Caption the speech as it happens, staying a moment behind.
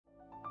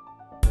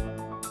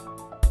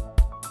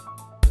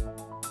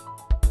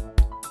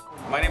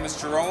My name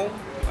is Jerome.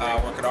 I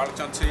work at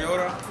Arlington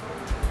Toyota.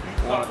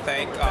 I want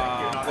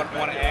to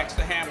want to ask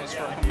the handlers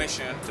for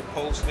permission to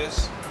post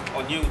this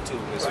on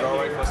YouTube. Is it all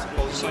right for us to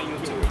post this on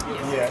YouTube?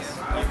 Yes.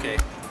 Okay.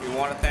 We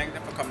want to thank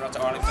them for coming out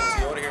to Arlington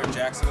Toyota here in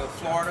Jacksonville,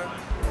 Florida,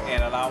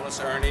 and allowing us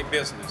to earn their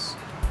business.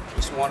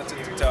 Just wanted to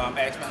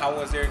ask them how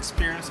was their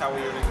experience? How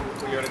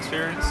was your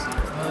experience?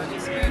 The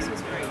experience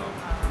was great.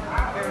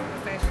 Very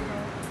professional.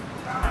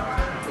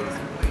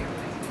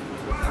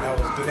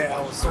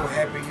 I was so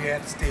happy you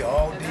had to stay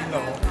all day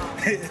long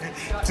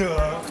to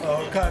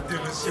a car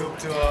dealership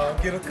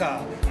to get a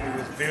car. It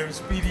was very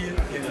expedient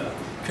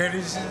and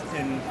courteous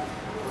and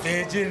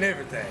fed you and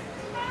everything.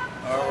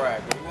 All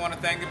right, well, we want to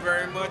thank you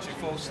very much, and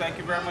folks, thank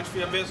you very much for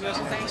your business.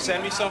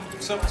 Send me some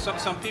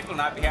people,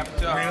 and I'd be happy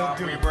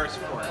to reimburse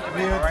you for it.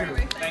 Will all right, do.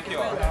 thank you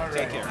all.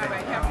 Take care. All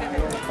right, have a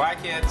good day. Bye,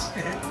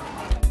 kids.